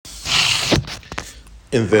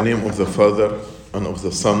In the name of the Father, and of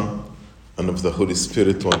the Son, and of the Holy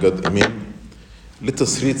Spirit, one God, Amen. Let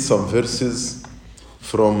us read some verses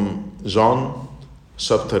from John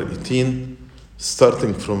chapter 18,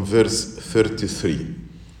 starting from verse 33.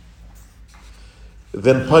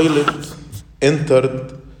 Then Pilate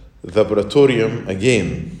entered the praetorium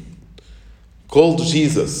again, called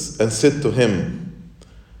Jesus, and said to him,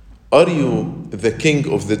 "Are you the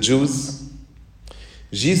king of the Jews?"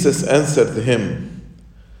 Jesus answered him,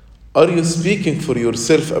 "Are you speaking for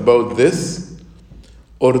yourself about this,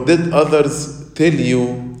 or did others tell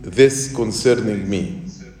you this concerning me?"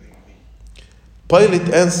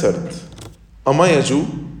 Pilate answered, "Am I a Jew?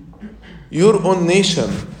 Your own nation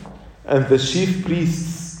and the chief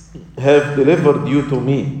priests have delivered you to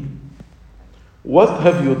me. What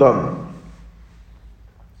have you done?"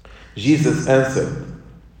 Jesus answered,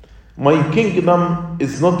 "My kingdom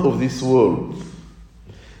is not of this world.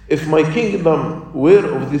 If my kingdom were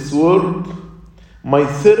of this world, my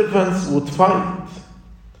servants would fight,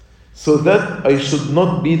 so that I should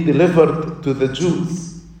not be delivered to the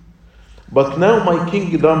Jews. But now my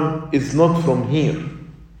kingdom is not from here."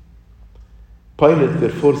 Pilate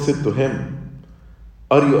therefore said to him,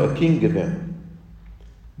 "Are you a king then?"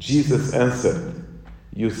 Jesus answered,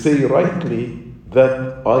 "You say rightly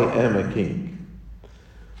that I am a king.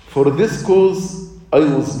 For this cause I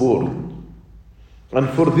was born, and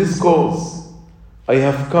for this cause I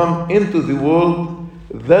have come into the world,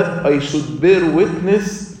 that I should bear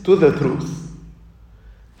witness to the truth.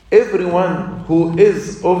 Everyone who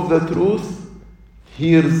is of the truth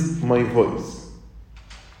hears my voice."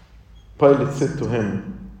 Pilate said to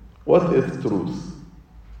him, "What is truth?"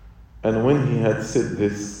 And when he had said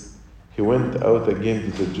this, he went out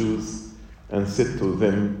again to the Jews and said to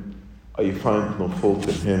them, "I find no fault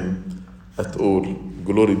in him at all.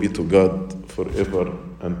 Glory be to God forever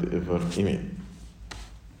and ever. Amen."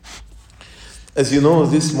 As you know,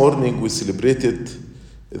 this morning we celebrated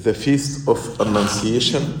the Feast of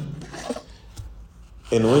Annunciation,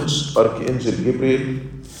 in which Archangel Gabriel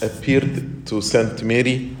appeared to Saint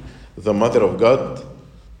Mary, the Mother of God,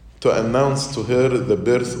 to announce to her the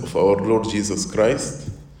birth of our Lord Jesus Christ.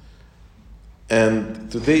 And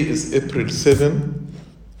today is April 7.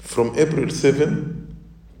 From April 7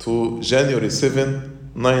 to January 7,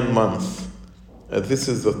 9 months. This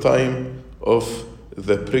is the time of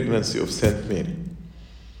the pregnancy of Saint Mary.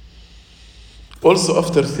 Also,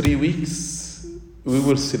 after 3 weeks, we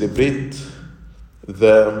will celebrate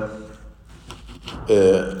the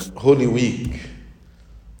Holy Week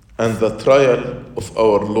and the trial of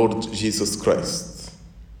our Lord Jesus Christ.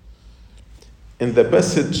 In the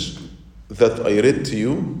passage that I read to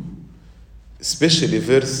you, especially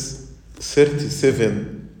verse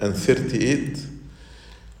 37 and 38,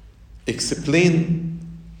 explain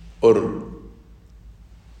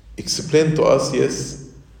to us,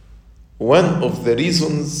 one of the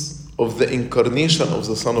reasons of the incarnation of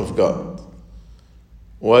the Son of God.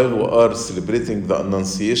 While we are celebrating the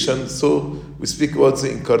Annunciation, so we speak about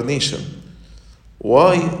the incarnation.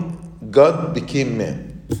 Why God became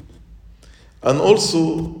man. And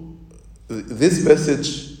also, this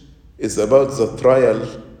passage is about the trial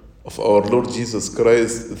of our Lord Jesus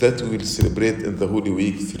Christ that we will celebrate in the Holy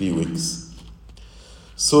Week, 3 weeks.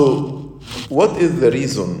 So, what is the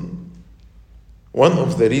reason? One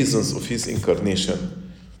of the reasons of his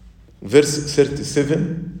incarnation. Verse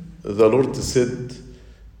 37, the Lord said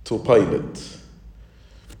to Pilate,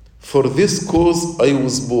 "For this cause I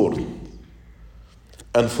was born,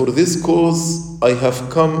 and for this cause I have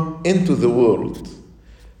come into the world,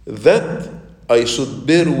 that I should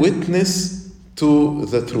bear witness to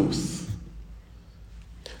the truth."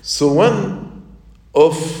 So one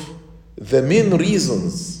of the main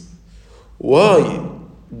reasons why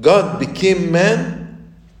God became man,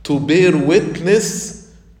 to bear witness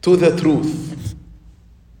to the truth.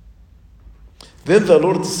 Then the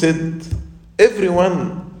Lord said,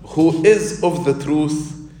 "Everyone who is of the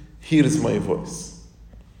truth hears my voice."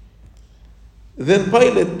 Then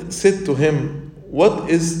Pilate said to him, "What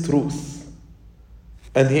is truth?"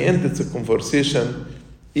 And he ended the conversation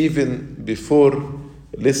even before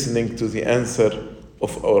listening to the answer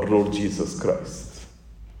of our Lord Jesus Christ.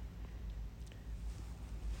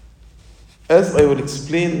 As I will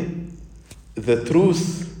explain, the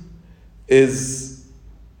truth is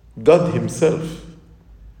God Himself.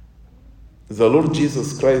 The Lord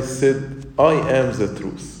Jesus Christ said, "I am the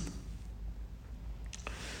truth."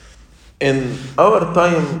 In our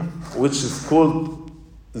time, which is called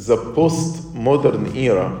the post-modern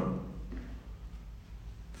era,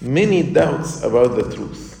 many doubts about the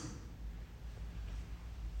truth.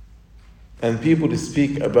 And people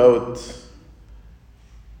speak about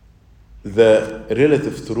the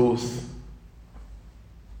relative truth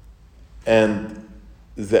and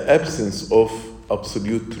the absence of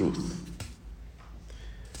absolute truth.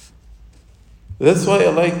 That's why I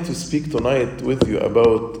like to speak tonight with you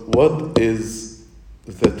about what is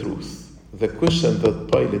the truth. The question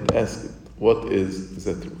that Pilate asked, what is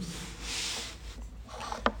the truth?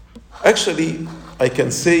 Actually, I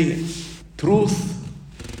can say truth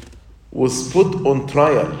was put on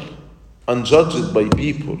trial and judged by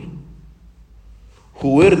people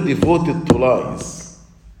who were devoted to lies.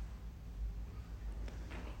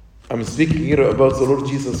 I'm speaking here about the Lord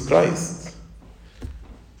Jesus Christ.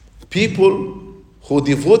 People who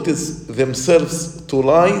devoted themselves to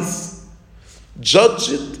lies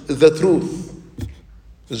judged the truth,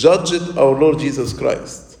 judged our Lord Jesus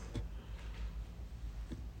Christ.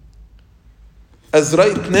 As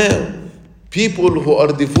right now, people who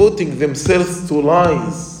are devoting themselves to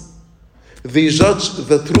lies, they judge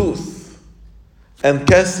the truth and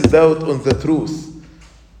cast doubt on the truth.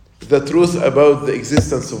 The truth about the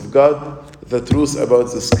existence of God, the truth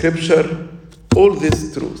about the scripture, all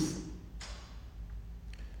this truth.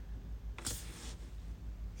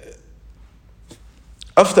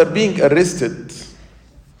 After being arrested,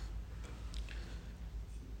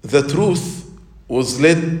 the truth was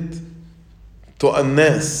led to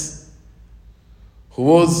Annas, who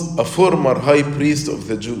was a former high priest of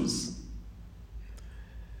the Jews.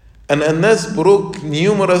 And Annas broke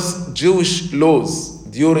numerous Jewish laws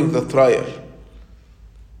during the trial.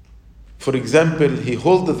 For example, he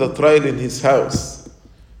held the trial in his house,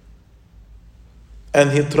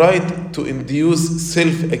 and he tried to induce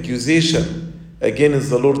self-accusation against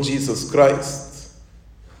the Lord Jesus Christ.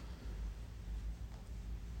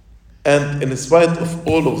 And in spite of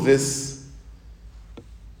all of this,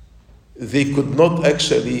 they could not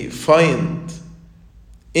actually find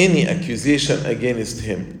any accusation against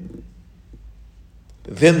him.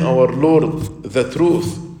 Then our Lord, the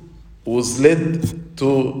truth, was led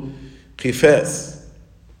to Caiaphas,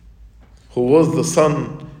 who was the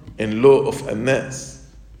son-in-law of Annas.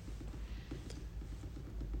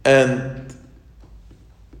 And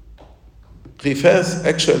Caiaphas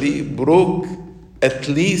actually broke at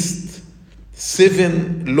least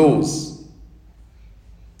 7 laws,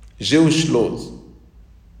 Jewish laws.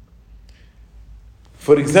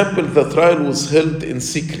 For example, the trial was held in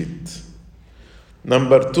secret.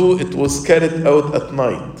 Number 2, it was carried out at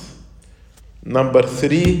night. Number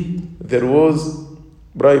 3, there was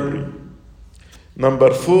bribery.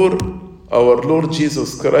 Number 4, our Lord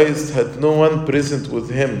Jesus Christ had no one present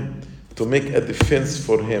with him to make a defense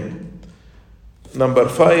for him. Number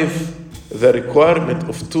 5, the requirement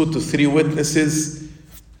of 2 to 3 witnesses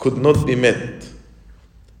could not be met.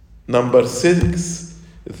 Number 6,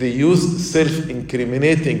 they used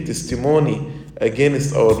self-incriminating testimony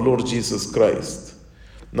against our Lord Jesus Christ.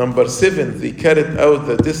 Number 7, they carried out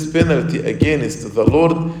the death penalty against the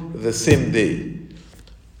Lord the same day.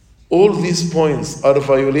 All these points are a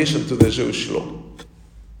violation to the Jewish law.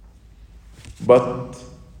 But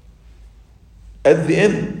at the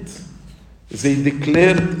end, they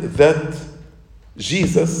declared that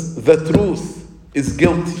Jesus, the truth, is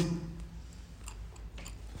guilty.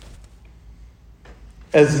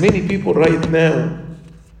 As many people right now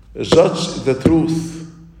judge the truth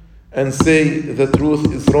and say the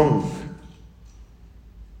truth is wrong.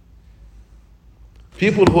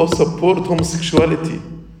 People who support homosexuality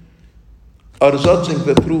are judging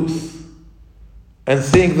the truth and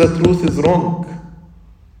saying the truth is wrong.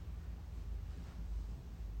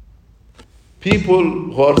 People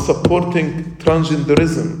who are supporting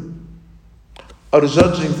transgenderism are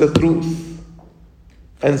judging the truth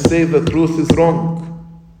and say the truth is wrong.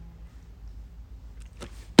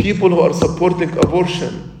 People who are supporting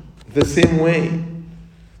abortion the same way.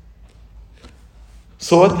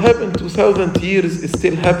 So what happened 2,000 years is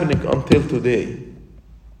still happening until today.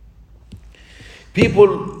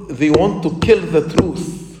 People, they want to kill the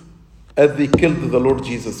truth as they killed the Lord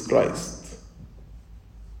Jesus Christ.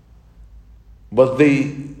 But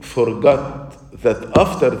they forgot that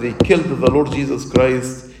after they killed the Lord Jesus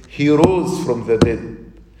Christ, he rose from the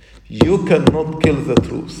dead. You cannot kill the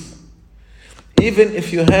truth. Even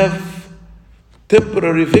if you have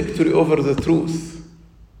temporary victory over the truth,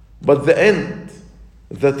 but the end,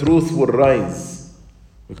 the truth will rise,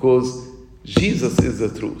 because Jesus is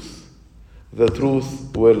the truth. The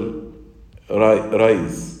truth will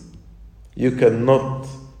rise. You cannot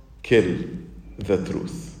kill the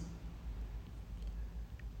truth.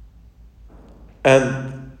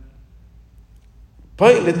 And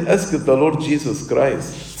Pilate asked the Lord Jesus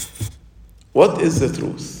Christ, what is the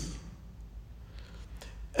truth?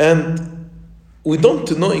 And We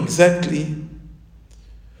don't know exactly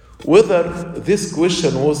whether this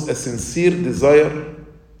question was a sincere desire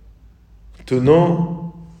to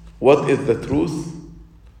know what is the truth,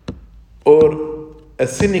 or a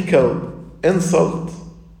cynical insult,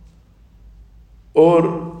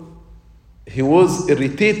 or he was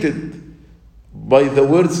irritated by the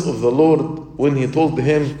words of the Lord when he told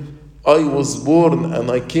him, I was born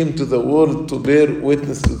and I came to the world to bear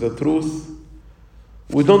witness to the truth.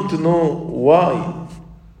 We don't know why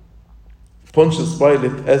Pontius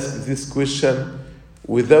Pilate asked this question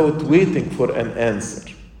without waiting for an answer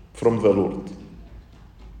from the Lord.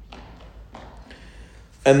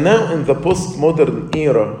 And now in the postmodern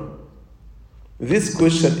era, this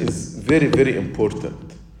question is very, very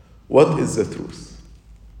important. What is the truth?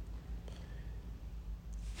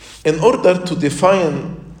 In order to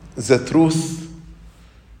define the truth,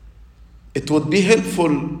 it would be helpful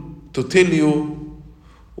to tell you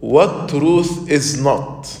what truth is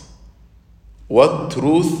not. What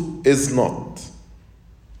truth is not.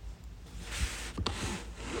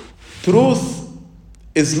 Truth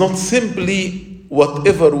is not simply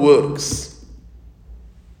whatever works.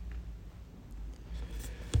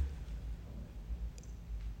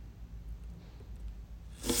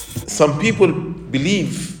 Some people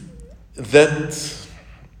believe that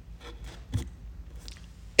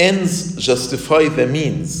ends justify the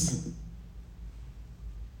means.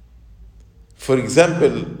 For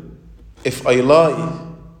example, if I lie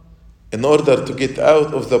in order to get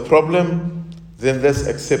out of the problem, then that's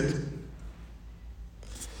accepted.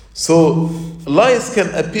 So lies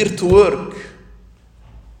can appear to work.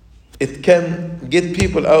 It can get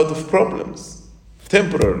people out of problems,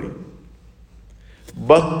 temporarily.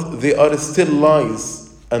 But they are still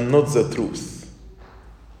lies and not the truth.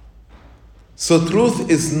 So truth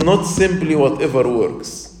is not simply whatever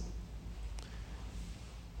works.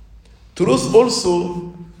 Truth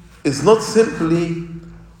also is not simply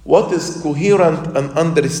what is coherent and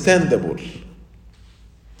understandable.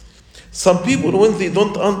 Some people, when they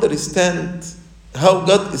don't understand how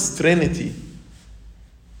God is Trinity,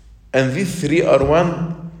 and these three are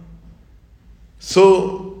one,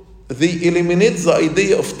 so they eliminate the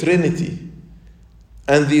idea of Trinity,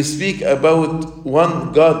 and they speak about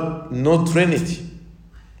one God, no Trinity.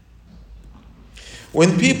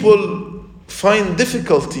 When people find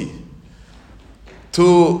difficulty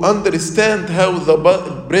to understand how the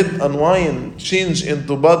bread and wine change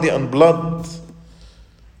into body and blood,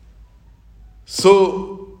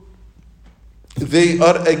 so they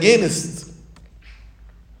are against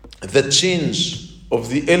the change of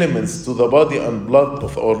the elements to the body and blood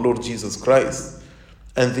of our Lord Jesus Christ,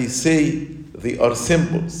 and they say they are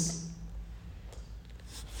symbols.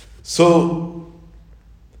 So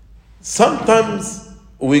sometimes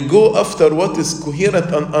we go after what is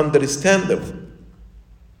coherent and understandable.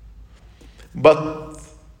 But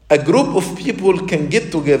a group of people can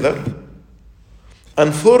get together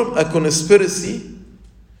and form a conspiracy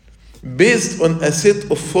based on a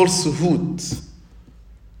set of falsehoods.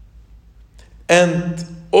 And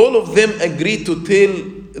all of them agree to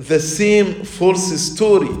tell the same false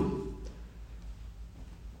story.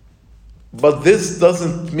 But this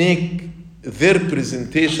doesn't make their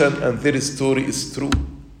presentation and their story is true.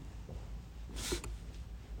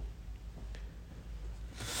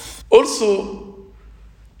 Also,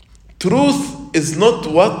 truth is not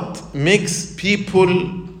what makes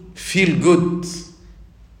people feel good.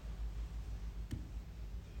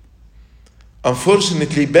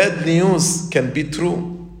 Unfortunately, bad news can be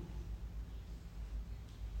true.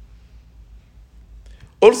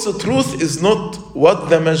 Also, truth is not what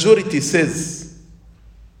the majority says.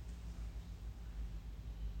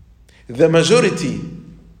 The majority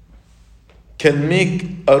can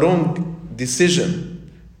make a wrong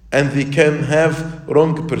decision, and they can have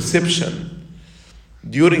wrong perception.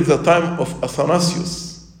 During the time of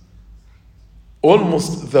Athanasius,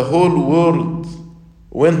 almost the whole world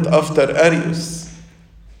went after Arius.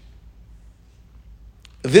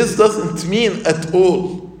 This doesn't mean at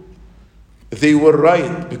all they were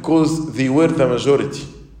right because they were the majority.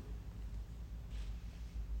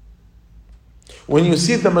 When you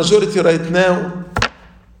see the majority right now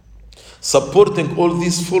supporting all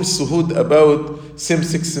these falsehood about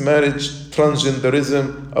same-sex marriage,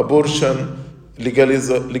 transgenderism, abortion,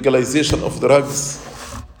 legalization of drugs,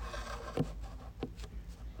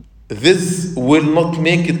 this will not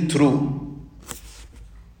make it true.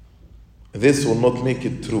 This will not make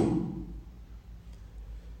it true.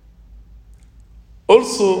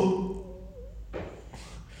 Also,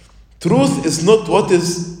 truth is not what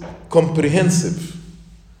is comprehensive.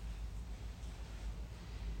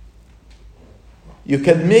 You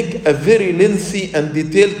can make a very lengthy and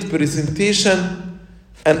detailed presentation,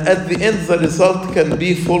 and at the end the result can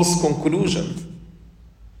be false conclusion.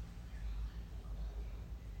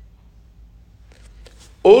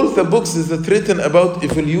 All the books that written about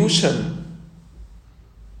evolution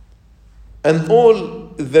and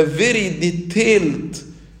all the very detailed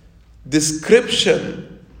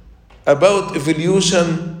description about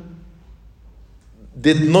evolution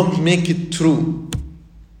did not make it true.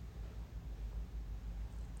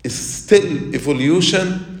 Still,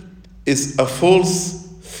 evolution is a false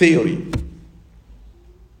theory.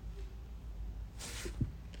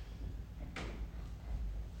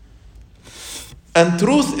 And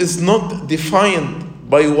truth is not defined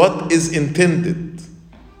by what is intended.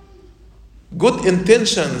 Good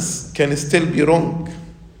intentions can still be wrong.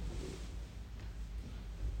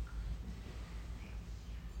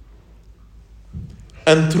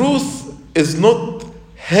 And truth is not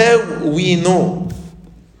how we know.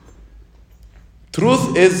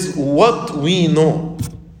 Truth is what we know.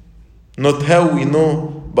 Not how we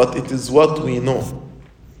know, but it is what we know.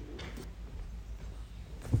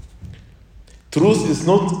 Truth is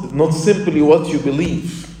not simply what you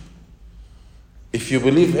believe. If you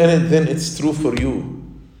believe in it, then it's true for you.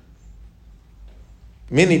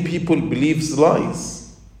 Many people believe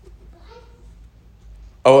lies.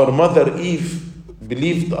 Our mother Eve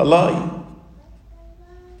believed a lie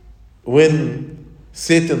when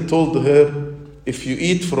Satan told her, if you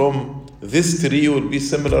eat from this tree, you will be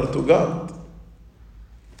similar to God.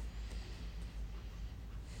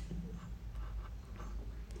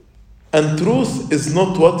 And truth is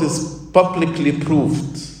not what is publicly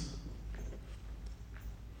proved.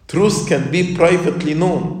 Truth can be privately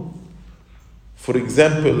known. For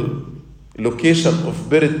example, location of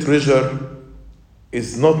buried treasure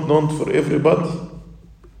is not known for everybody.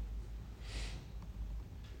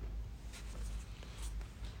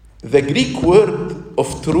 The Greek word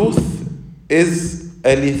of truth is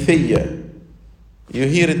aletheia. You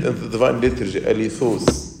hear it in the Divine Liturgy,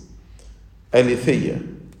 alethos, aletheia.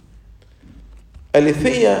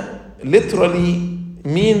 Aletheia literally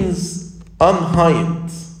means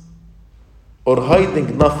unhide or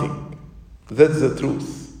hiding nothing. That's the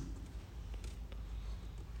truth.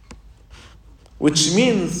 Which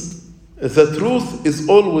means the truth is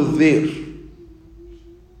always there,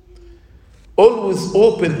 always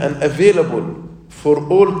open and available for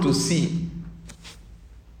all to see,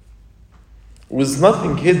 with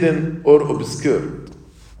nothing hidden or obscured.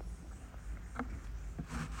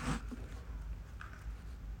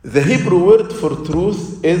 The Hebrew word for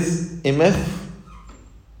truth is emeth,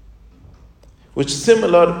 which is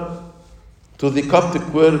similar to the Coptic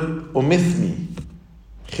word omithmi,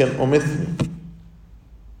 chen omithmi,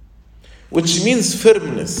 which means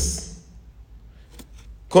firmness,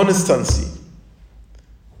 constancy.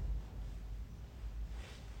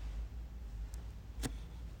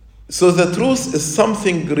 So the truth is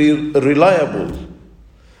something reliable,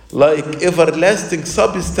 like everlasting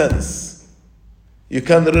substance. You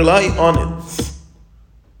can rely on it.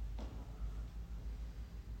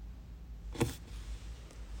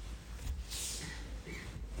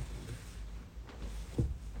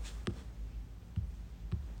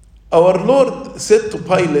 Our Lord said to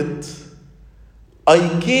Pilate,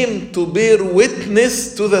 I came to bear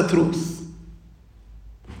witness to the truth.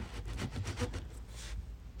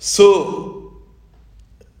 So,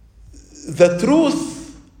 the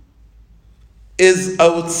truth is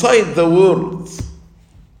outside the world,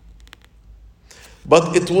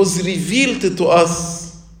 but it was revealed to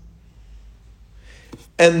us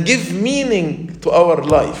and give meaning to our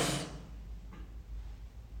life.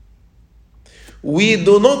 We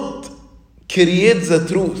do not create the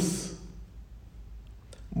truth,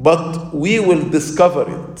 but we will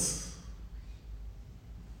discover it.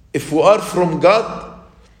 If we are from God,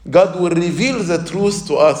 God will reveal the truth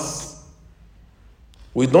to us.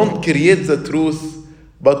 We don't create the truth,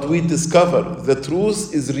 but we discover. The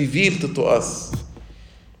truth is revealed to us.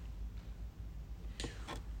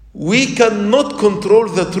 We cannot control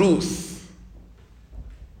the truth,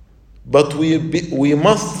 but we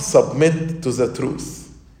must submit to the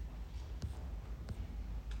truth.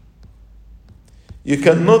 You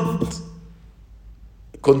cannot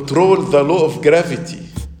control the law of gravity,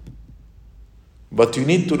 but you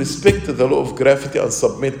need to respect the law of gravity and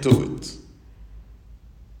submit to it.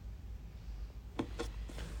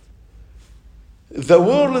 The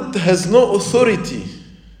world has no authority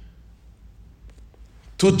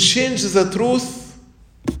to change the truth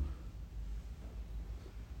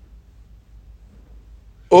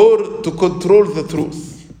or to control the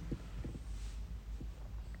truth.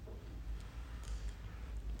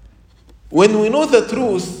 When we know the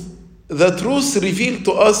truth reveals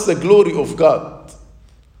to us the glory of God.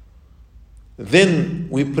 Then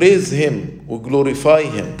we praise Him, we glorify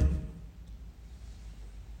Him.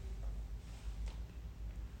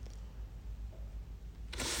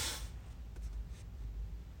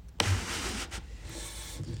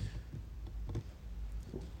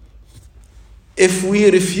 If we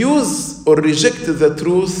refuse or reject the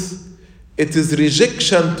truth, it is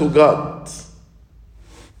rejection to God.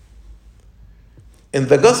 In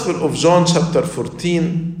the Gospel of John chapter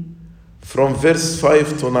 14, from verse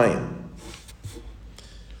 5 to 9,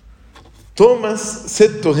 Thomas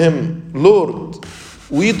said to him, Lord,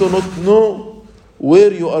 we do not know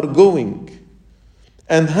where you are going,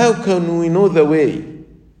 and how can we know the way?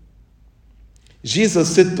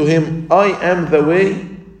 Jesus said to him, I am the way,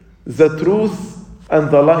 the truth, and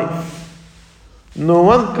the life. No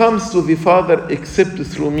one comes to the Father except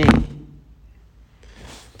through me.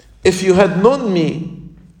 If you had known me,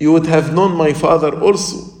 you would have known my Father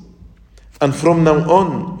also. And from now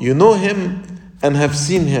on, you know him and have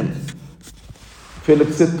seen him.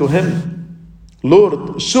 Philip said to him,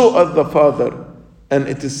 Lord, show us the Father, and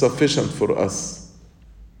it is sufficient for us.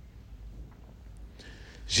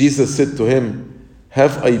 Jesus said to him,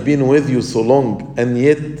 have I been with you so long, and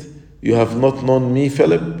yet you have not known me,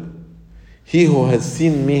 Philip? He who has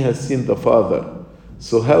seen me has seen the Father.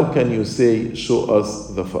 So how can you say, show us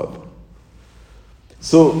the Father?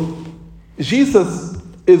 So, Jesus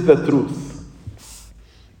is the truth.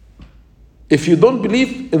 If you don't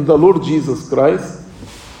believe in the Lord Jesus Christ,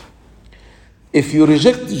 if you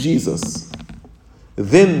reject Jesus,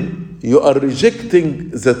 then you are rejecting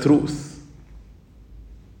the truth.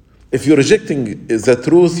 If you're rejecting the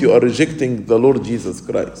truth, you are rejecting the Lord Jesus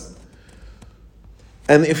Christ.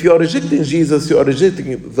 And if you are rejecting Jesus, you are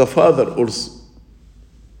rejecting the Father also.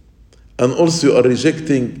 And also you are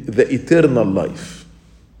rejecting the eternal life.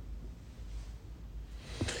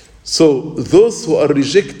 So those who are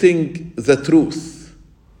rejecting the truth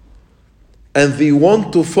and they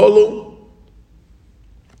want to follow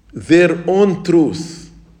their own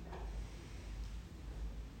truth,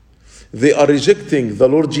 they are rejecting the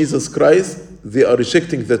Lord Jesus Christ, they are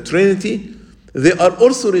rejecting the Trinity, they are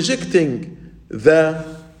also rejecting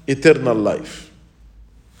the eternal life.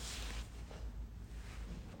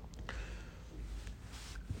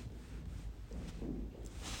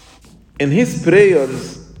 In his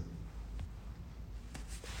prayers,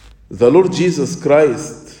 the Lord Jesus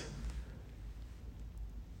Christ,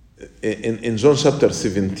 in John chapter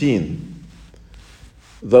 17,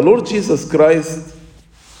 the Lord Jesus Christ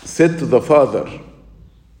said to the Father,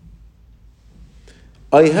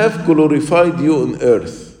 I have glorified you on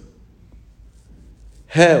earth.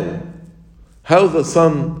 How the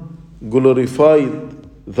Son glorified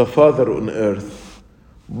the Father on earth?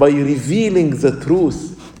 By revealing the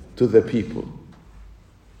truth to the people.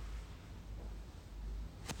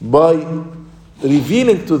 By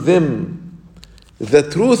revealing to them the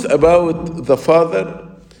truth about the Father,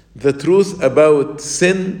 the truth about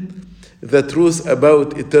sin, the truth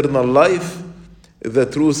about eternal life, the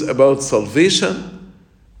truth about salvation.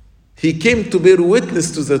 He came to bear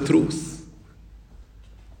witness to the truth.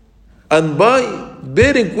 And by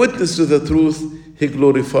bearing witness to the truth, he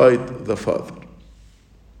glorified the Father.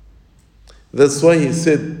 That's why he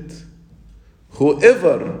said,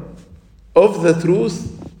 whoever of the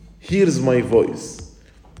truth hears my voice.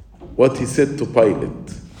 What he said to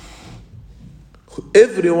Pilate.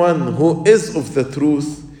 Everyone who is of the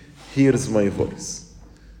truth hears my voice.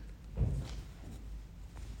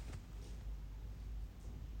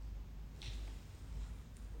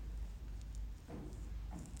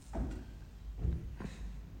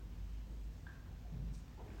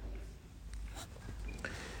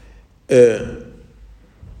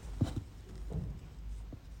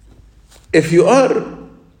 If you are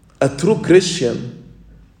a true Christian,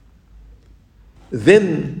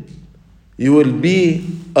 then you will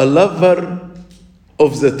be a lover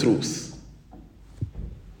of the truth.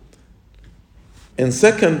 In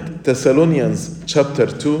 2 Thessalonians chapter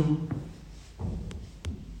 2,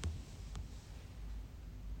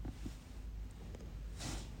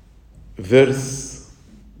 verse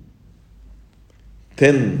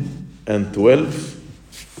 10 and 12,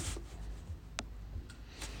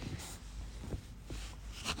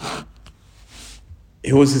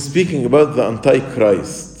 he was speaking about the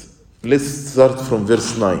Antichrist. Let's start from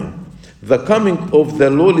verse 9. The coming of the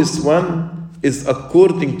lawless one is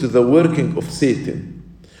according to the working of Satan,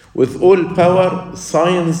 with all power,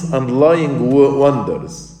 signs, and lying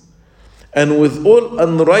wonders, and with all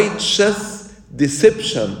unrighteous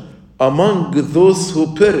deception among those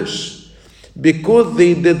who perish, because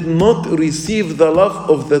they did not receive the love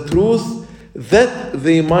of the truth that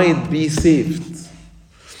they might be saved.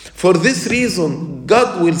 For this reason,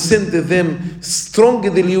 God will send them strong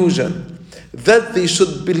delusion that they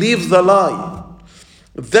should believe the lie,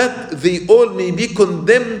 that they all may be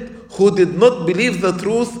condemned who did not believe the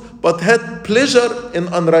truth but had pleasure in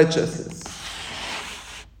unrighteousness.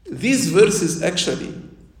 These verses actually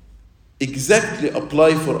exactly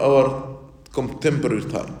apply for our contemporary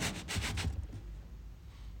time.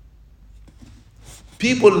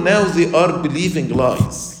 People now, they are believing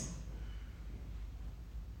lies.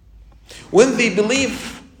 When they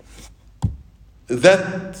believe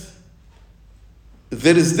that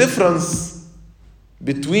there is difference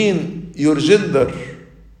between your gender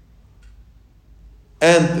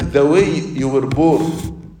and the way you were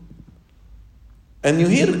born, and you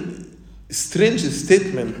hear strange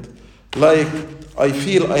statement like, I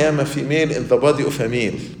feel I am a female in the body of a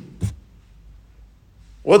male.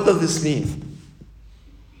 What does this mean?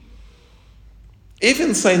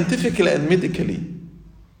 Even scientifically and medically,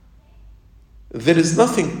 there is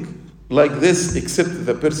nothing like this except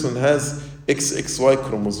the person has XXY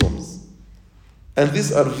chromosomes. And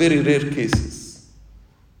these are very rare cases.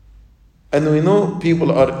 And we know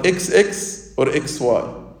people are XX or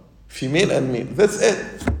XY, female and male. That's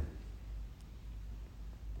it.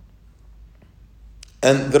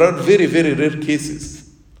 And there are very, very rare cases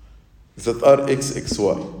that are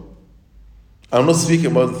XXY. I'm not speaking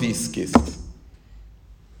about these cases.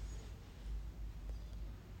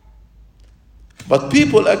 But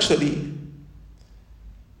people actually,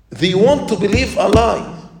 they want to believe a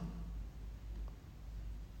lie.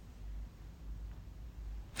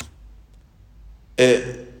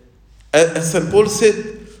 As St. Paul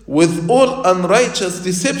said, with all unrighteous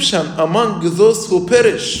deception among those who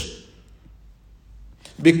perish,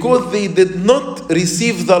 because they did not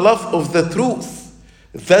receive the love of the truth,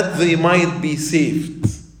 that they might be saved.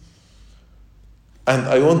 And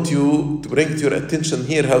I want you to bring to your attention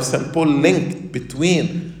here how St. Paul linked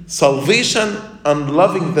between salvation and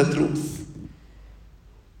loving the truth.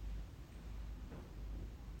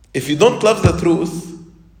 If you don't love the truth,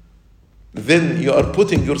 then you are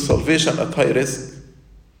putting your salvation at high risk.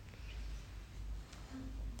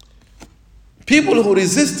 People who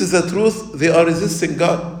resist the truth, they are resisting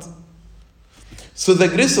God. So the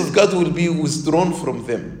grace of God will be withdrawn from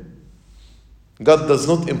them. God does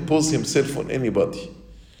not impose himself on anybody.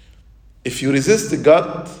 If you resist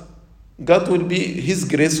God, his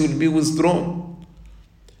grace will be withdrawn.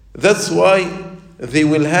 That's why they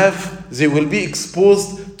will be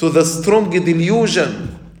exposed to the strong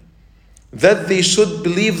delusion that they should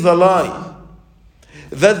believe the lie,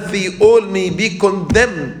 that they all may be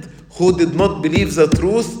condemned who did not believe the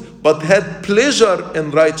truth but had pleasure in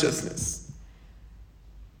righteousness.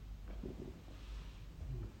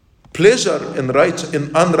 Pleasure in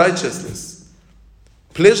unrighteousness.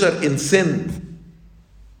 Pleasure in sin.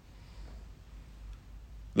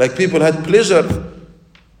 Like people had pleasure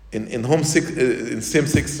in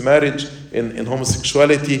same-sex marriage, in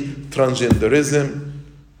homosexuality, transgenderism,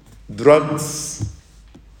 drugs.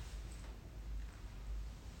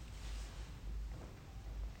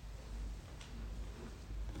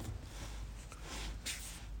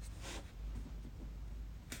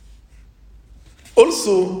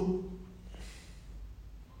 Also,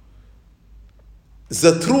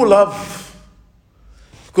 the true love,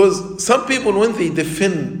 because some people, when they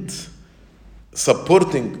defend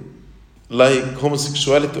supporting like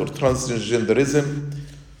homosexuality or transgenderism,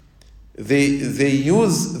 they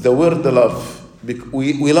use the word love.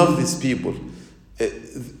 We love these people.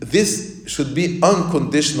 This should be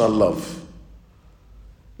unconditional love.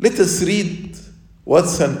 Let us read what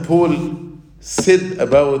St. Paul said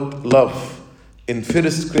about love in 1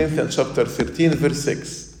 Corinthians chapter 13, verse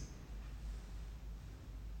 6.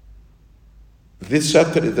 This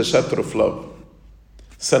chapter is the chapter of love.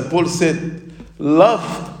 St. Paul said,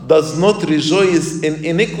 love does not rejoice in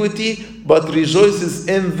iniquity, but rejoices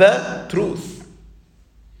in the truth.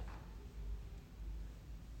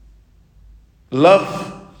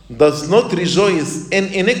 Love does not rejoice in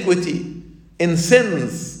iniquity, in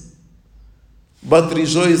sins, but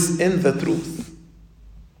rejoices in the truth.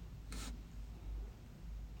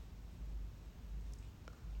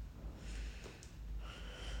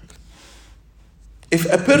 If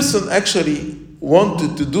a person actually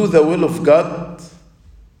wanted to do the will of God,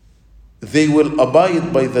 they will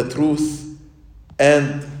abide by the truth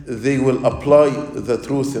and they will apply the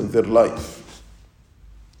truth in their life.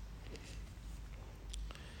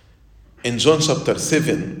 In John chapter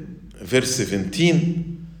 7, verse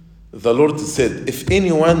 17, the Lord said, if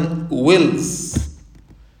anyone wills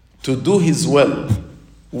to do his will,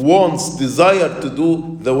 wants, desire to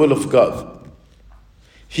do the will of God,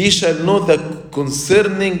 he shall know that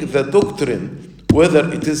concerning the doctrine,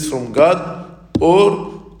 whether it is from God or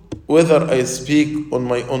whether I speak on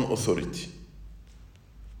my own authority.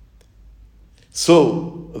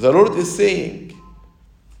 So the Lord is saying,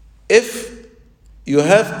 if you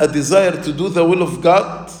have a desire to do the will of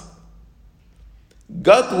God,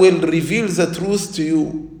 God will reveal the truth to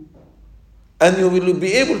you, and you will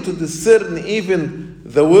be able to discern even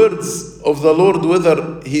the words of the Lord,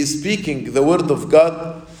 whether he is speaking the word of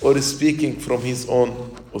God or is speaking from his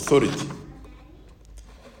own authority.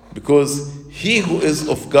 Because he who is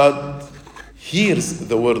of God hears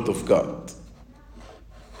the word of God.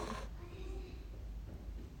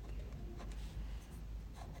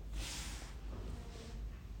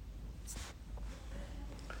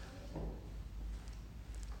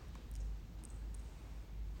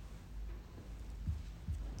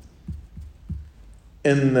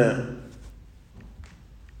 In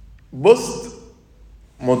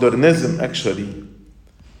post-modernism, actually,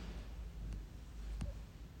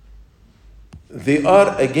 they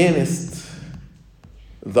are against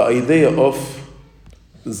the idea of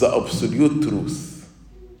the absolute truth.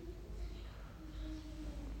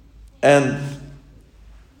 And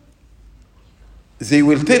they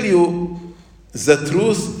will tell you the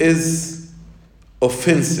truth is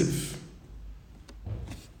offensive.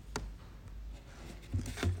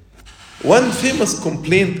 One famous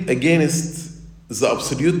complaint against the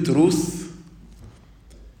absolute truth,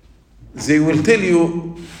 they will tell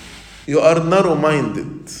you, you are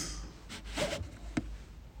narrow-minded.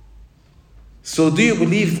 So do you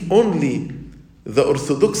believe only the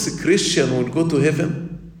Orthodox Christian will go to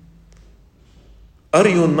heaven? Are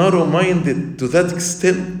you narrow-minded to that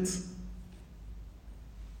extent?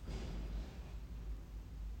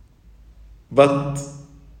 But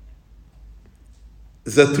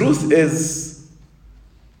the truth is,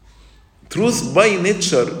 truth by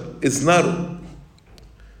nature is narrow.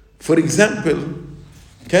 For example,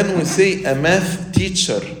 can we say a math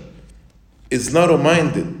teacher is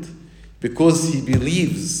narrow-minded because he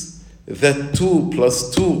believes that 2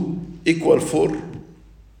 plus 2 equal 4?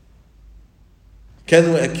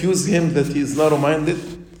 Can we accuse him that he is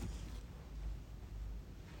narrow-minded?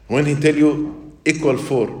 When he tell you equal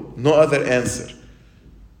 4, no other answer.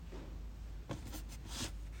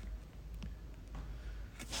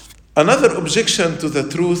 Another objection to the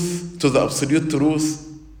truth, to the absolute truth,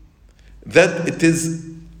 that it is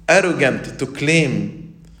arrogant to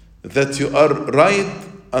claim that you are right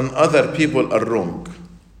and other people are wrong.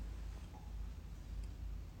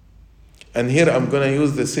 And here I'm going to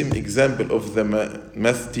use the same example of the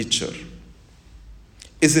math teacher.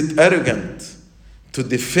 Is it arrogant to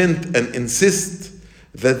defend and insist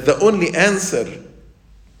that the only answer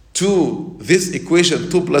to this equation,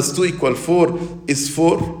 2 plus 2 equal 4, is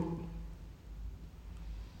 4?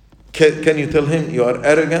 Can you tell him you are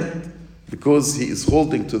arrogant because he is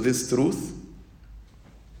holding to this truth?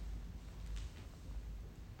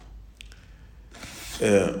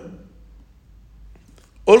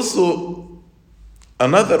 Also,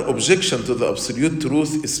 another objection to the absolute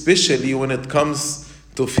truth, especially when it comes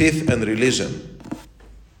to faith and religion,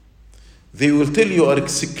 they will tell you are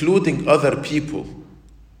excluding other people,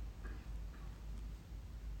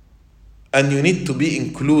 and you need to be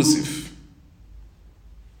inclusive.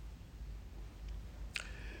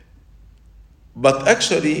 But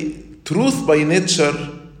actually, truth by nature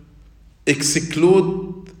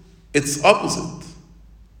excludes its opposite.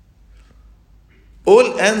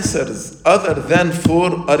 All answers other than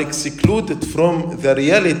 4 are excluded from the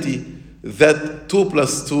reality that 2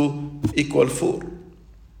 plus 2 equal 4.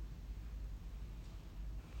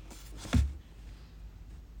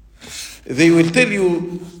 They will tell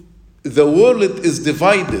you the world is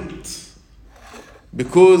divided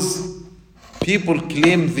because people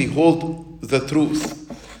claim they hold the truth.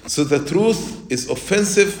 So the truth is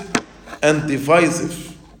offensive and divisive.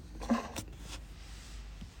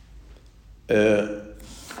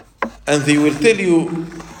 And they will tell you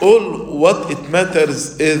all what it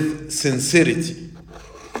matters is sincerity.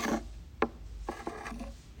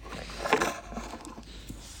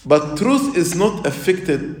 But truth is not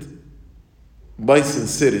affected by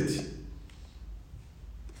sincerity.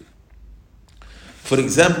 For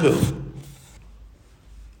example,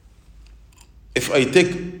 if I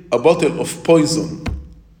take a bottle of poison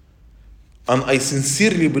and I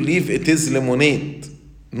sincerely believe it is lemonade,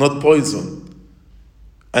 not poison,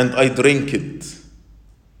 and I drink it,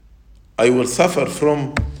 I will suffer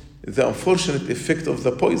from the unfortunate effect of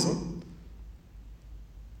the poison.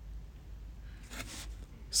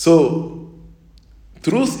 So,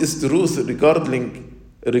 Truth is truth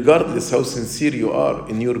regardless how sincere you are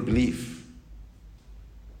in your belief.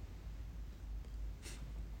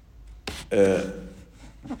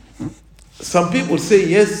 Some people say,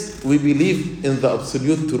 yes, we believe in the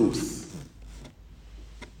absolute truth.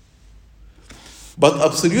 But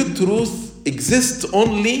absolute truth exists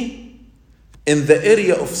only in the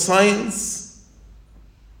area of science,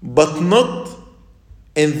 but not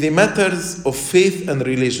in the matters of faith and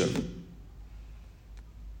religion.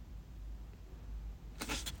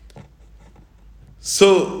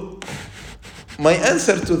 So, my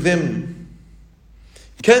answer to them,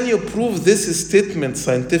 can you prove this statement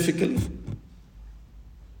scientifically?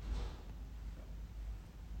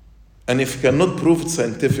 And if you cannot prove it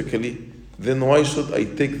scientifically, then why should I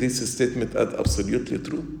take this statement as absolutely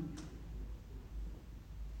true?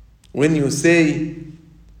 When you say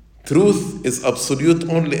truth is absolute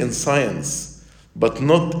only in science, but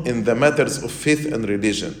not in the matters of faith and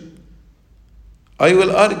religion, I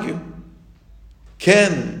will argue,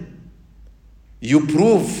 can you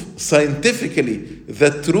prove scientifically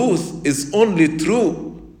that truth is only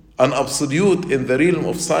true and absolute in the realm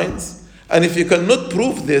of science? And if you cannot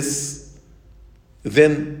prove this,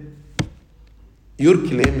 then your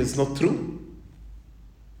claim is not true.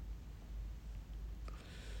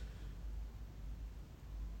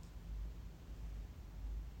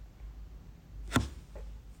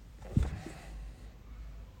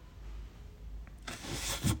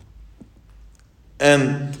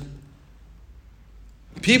 And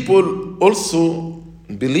people also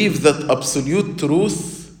believe that absolute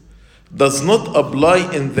truth does not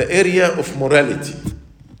apply in the area of morality.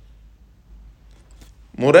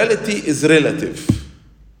 Morality is relative.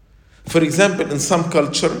 For example, in some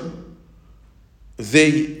culture,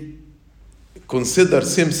 they consider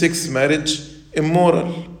same-sex marriage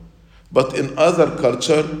immoral. But in other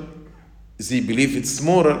culture, they believe it's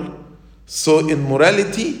moral. So in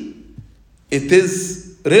morality, it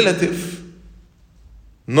is relative,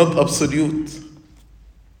 not absolute.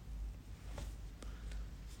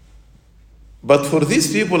 But for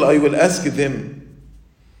these people, I will ask them,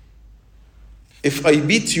 if I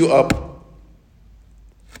beat you up,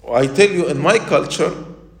 I tell you in my culture,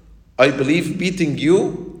 I believe beating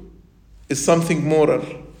you is something moral.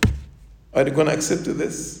 Are you going to accept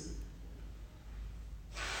this?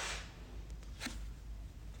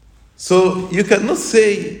 So you cannot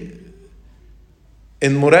say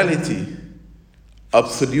in morality,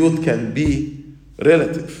 absolute can be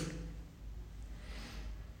relative.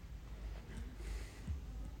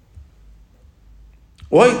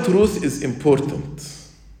 Why truth is important?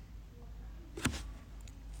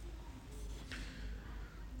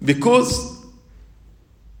 Because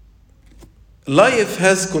life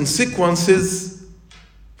has consequences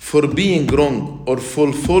for being wrong or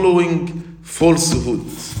for following falsehood.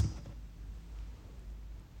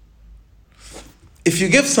 If you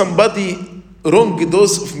give somebody wrong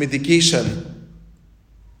dose of medication,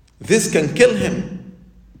 this can kill him.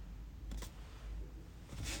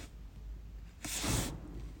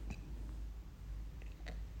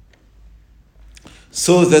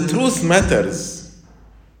 So the truth matters,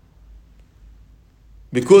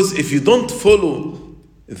 because if you don't follow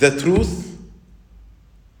the truth,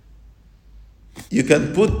 you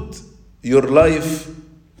can put your life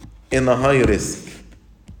in a high risk.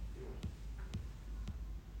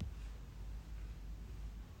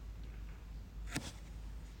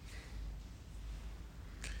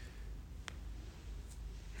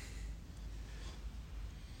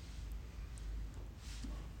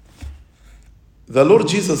 The Lord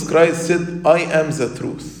Jesus Christ said, I am the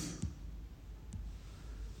truth.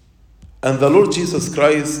 And the Lord Jesus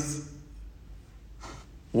Christ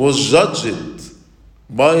was judged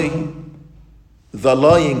by the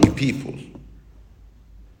lying people.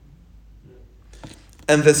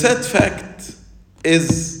 And the sad fact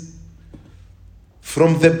is,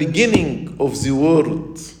 from the beginning of the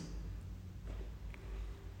world,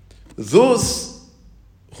 those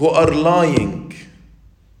who are lying,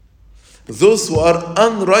 those who are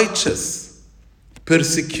unrighteous,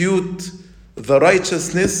 persecute the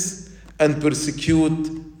righteousness and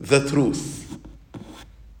persecute the truth.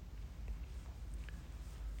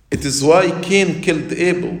 It is why Cain killed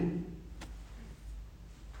Abel.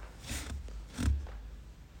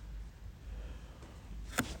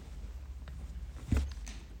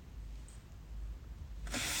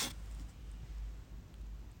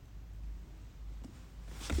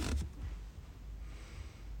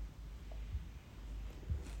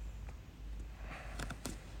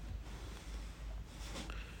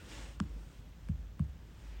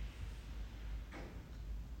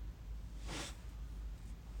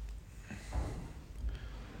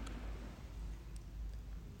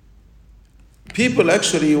 People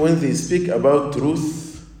actually, when they speak about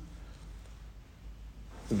truth,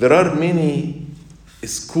 there are many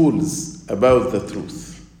schools about the truth.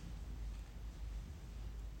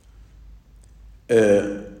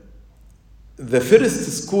 The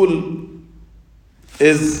first school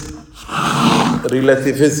is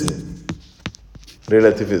relativism.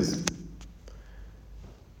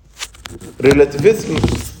 Relativism,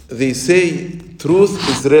 they say truth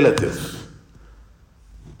is relative.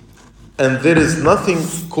 And there is nothing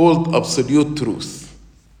called absolute truth.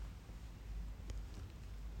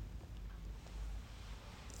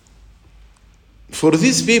 For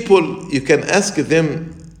these people, you can ask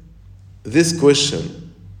them this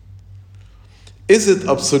question: is it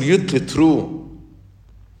absolutely true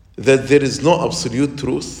that there is no absolute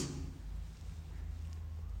truth?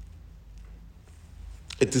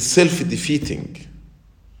 It is self-defeating.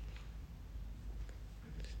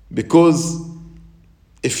 Because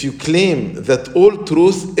if you claim that all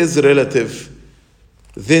truth is relative,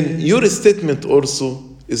 then your statement also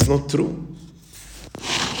is not true.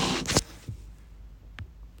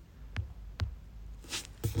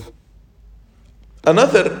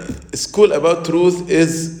 Another school about truth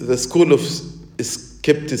is the school of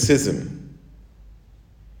skepticism.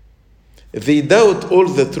 They doubt all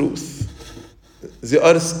the truth. They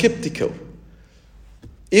are skeptical.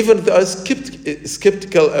 Even they are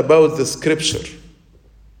skeptical about the scripture.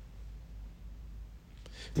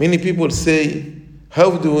 Many people say,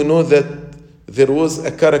 how do we know that there was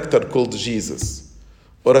a character called Jesus,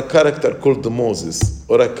 or a character called Moses,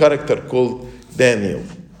 or a character called Daniel?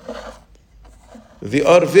 They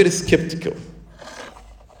are very skeptical.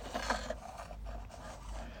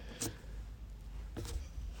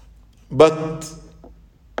 But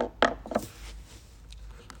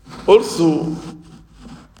also,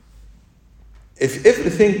 if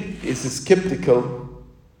everything is skeptical,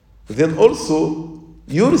 then also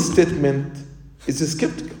your statement is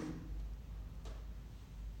skeptical.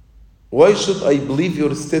 Why should I believe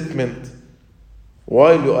your statement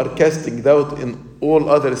while you are casting doubt in all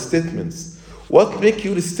other statements? What makes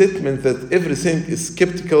your statement that everything is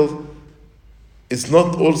skeptical is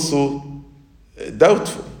not also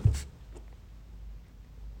doubtful?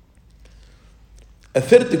 A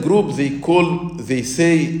third group, they call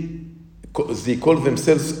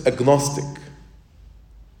themselves agnostic.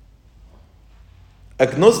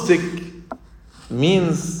 Agnostic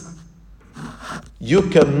means you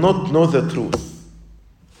cannot know the truth.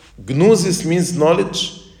 Gnosis means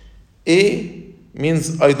knowledge. A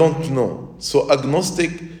means I don't know. So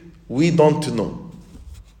agnostic, we don't know.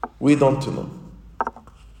 We don't know.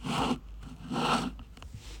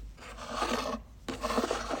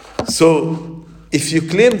 So if you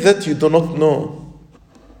claim that you do not know,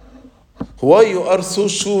 why you are so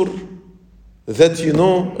sure that you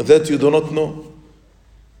know that you do not know?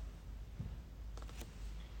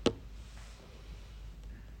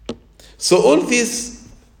 So all these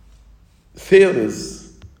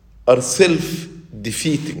theories are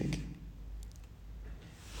self-defeating.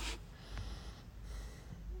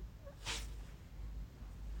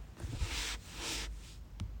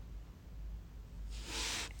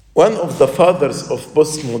 One of the fathers of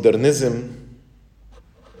postmodernism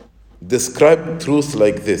described truth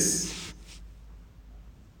like this.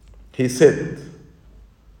 He said,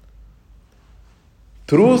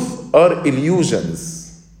 truth are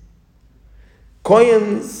illusions,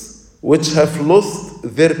 coins which have lost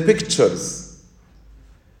their pictures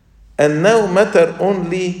and now matter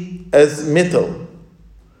only as metal,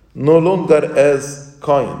 no longer as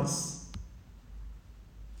coins.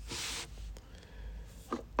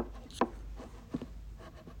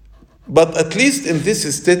 But at least in this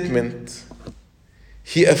statement,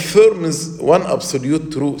 he affirms one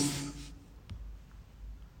absolute truth,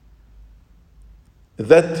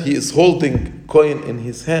 that he is holding coin in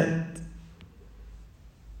his hand.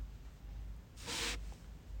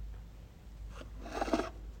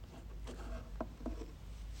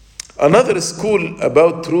 Another school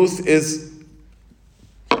about truth is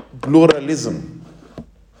pluralism,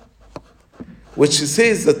 which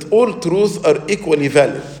says that all truths are equally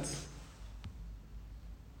valid.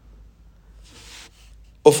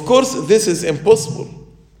 Of course, this is impossible,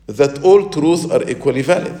 that all truths are equally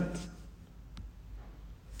valid.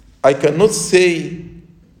 I cannot say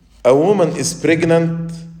a woman is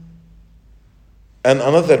pregnant and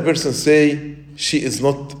another person say she is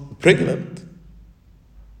not pregnant.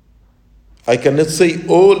 I cannot say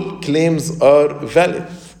all claims are valid.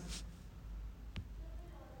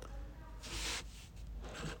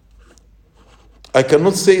 I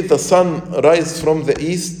cannot say the sun rises from the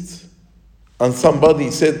east and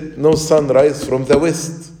somebody said no, sun rises from the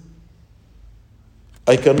west.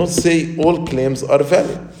 I cannot say all claims are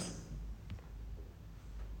valid.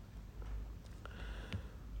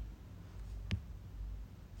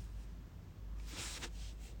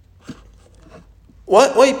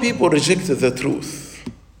 Why people reject the truth?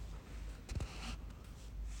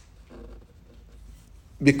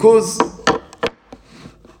 Because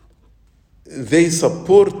they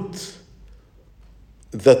support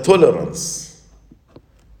the tolerance.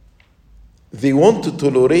 They want to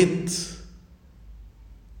tolerate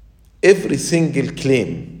every single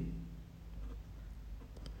claim.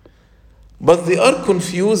 But they are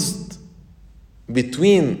confused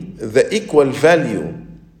between the equal value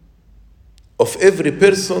of every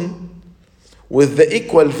person with the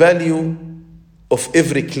equal value of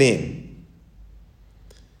every claim.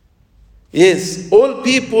 Yes, all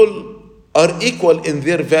people are equal in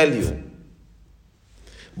their value,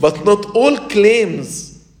 but not all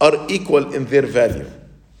claims are equal in their value.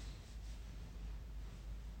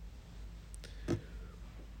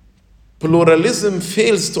 Pluralism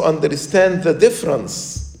fails to understand the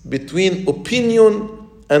difference between opinion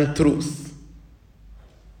and truth.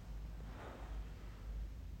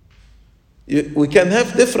 We can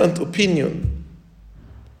have different opinion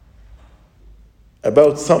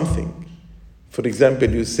about something. For example,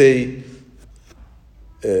 you say,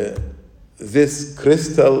 this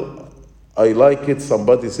crystal, I like it.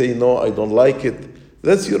 Somebody say, no, I don't like it.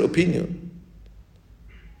 That's your opinion.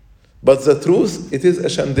 But the truth, it is a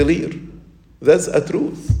chandelier. That's a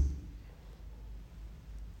truth.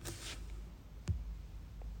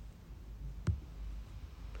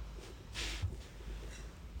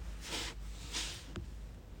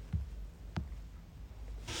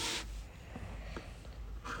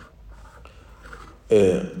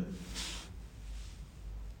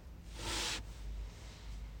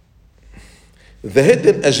 The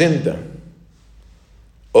hidden agenda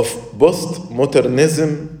of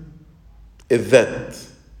postmodernism is that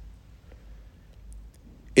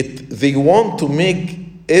they want to make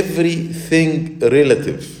everything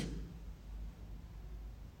relative.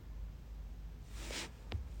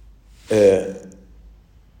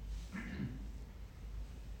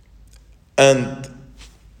 And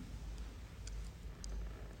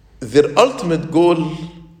their ultimate goal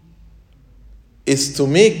is to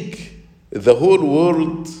make the whole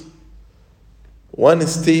world one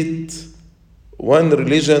state, one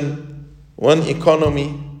religion, one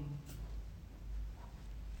economy.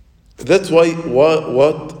 That's why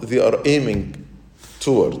what they are aiming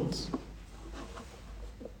towards.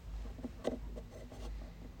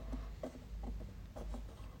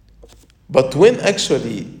 But when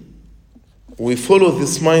actually we follow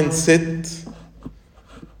this mindset,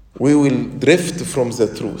 we will drift from the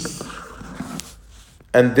truth.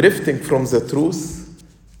 And drifting from the truth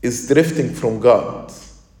is drifting from God.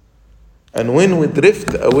 And when we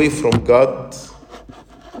drift away from God,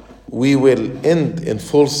 we will end in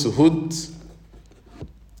falsehood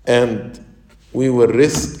and we will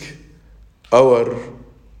risk our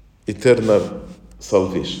eternal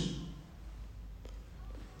salvation.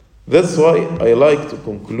 That's why I like to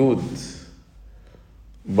conclude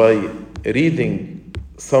by reading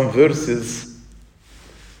some verses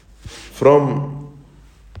from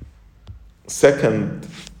 2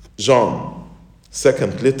 John,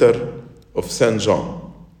 second letter of St.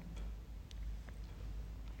 John.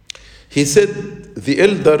 He said, the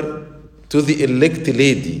elder to the elect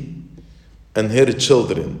lady and her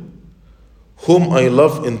children, whom I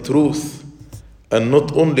love in truth, and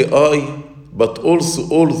not only I, but also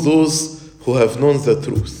all those who have known the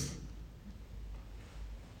truth.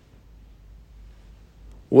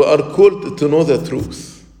 We are called to know the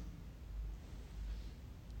truth.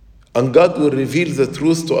 And God will reveal the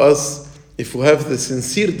truth to us if we have the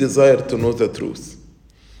sincere desire to know the truth.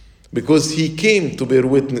 Because He came to bear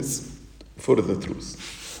witness for the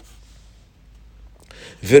truth.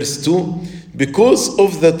 Verse 2, because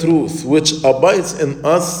of the truth which abides in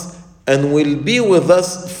us and will be with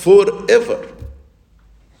us forever.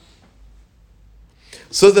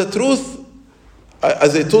 So the truth,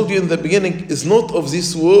 as I told you in the beginning, is not of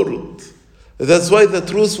this world. That's why the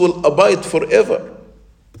truth will abide forever.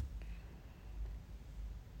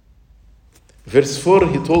 Verse 4,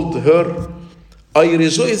 he told her, I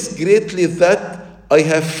rejoice greatly that I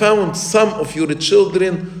have found some of your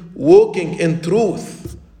children walking in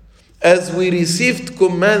truth, as we received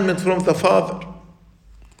commandment from the Father.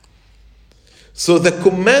 So the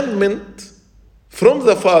commandment from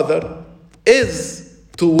the Father is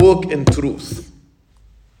to walk in truth.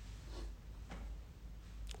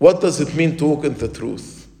 What does it mean to walk in the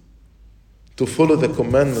truth? To follow the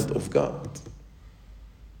commandment of God.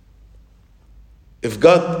 If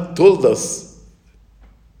God told us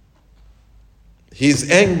he's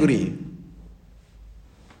angry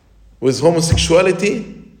with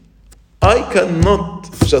homosexuality, I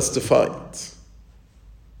cannot justify it.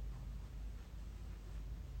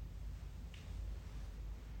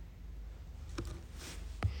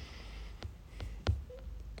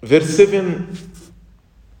 Verse 7,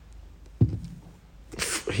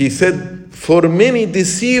 he said, for many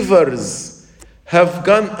deceivers have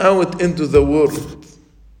gone out into the world.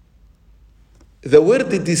 The word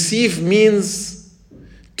deceive means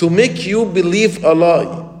to make you believe a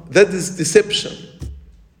lie. That is deception.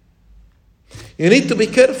 You need to be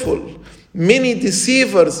careful. Many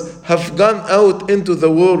deceivers have gone out into the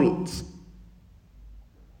world.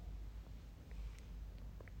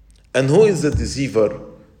 And who is the deceiver?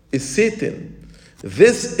 Is Satan.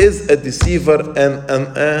 This is a deceiver and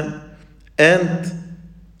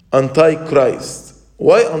Antichrist.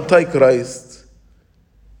 Why Antichrist?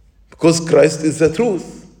 Because Christ is the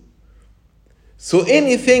truth. So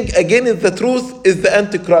anything against the truth is the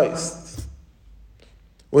Antichrist.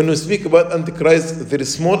 When we speak about Antichrist, there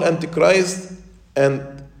is small Antichrist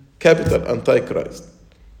and capital Antichrist.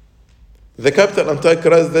 The capital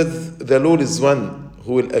Antichrist, that's the lawless one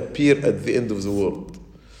who will appear at the end of the world.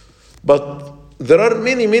 But there are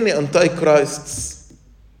many, many Antichrists.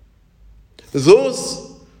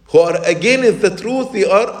 Those who are against the truth, they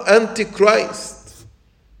are Antichrist.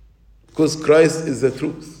 Because Christ is the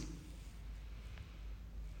truth.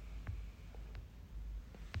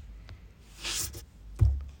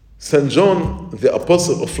 St. John, the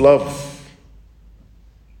apostle of love,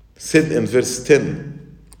 said in verse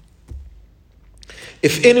 10,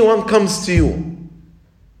 if anyone comes to you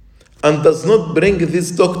and does not bring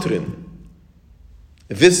this doctrine,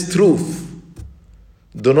 this truth,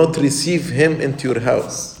 do not receive him into your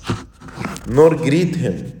house, nor greet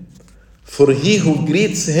him. For he who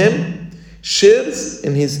greets him shares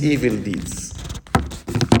in his evil deeds.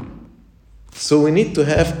 So we need to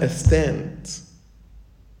have a stand.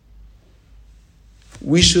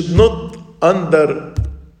 We should not, under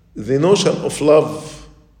the notion of love,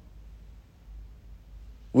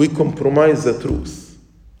 we compromise the truth.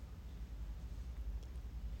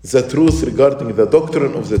 The truth regarding the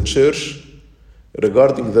doctrine of the church,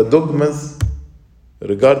 regarding the dogmas,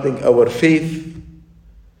 regarding our faith,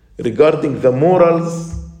 regarding the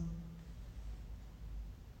morals.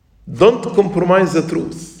 Don't compromise the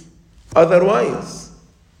truth. Otherwise,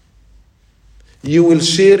 you will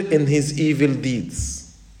share in his evil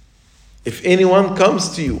deeds. If anyone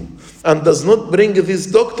comes to you and does not bring this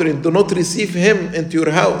doctrine, do not receive him into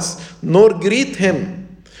your house, nor greet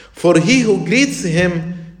him. For he who greets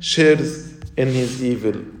him shares in his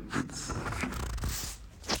evil deeds.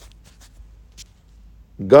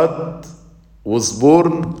 God was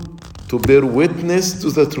born to bear witness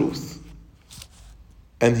to the truth.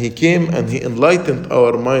 And he came and he enlightened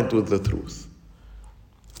our mind with the truth.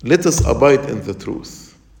 Let us abide in the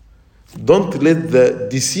truth. Don't let the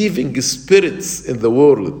deceiving spirits in the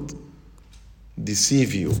world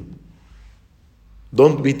deceive you.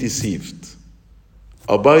 Don't be deceived.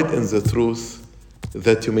 Abide in the truth,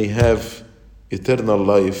 that you may have eternal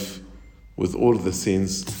life with all the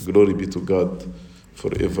saints. Glory be to God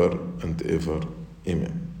forever and ever.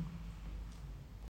 Amen.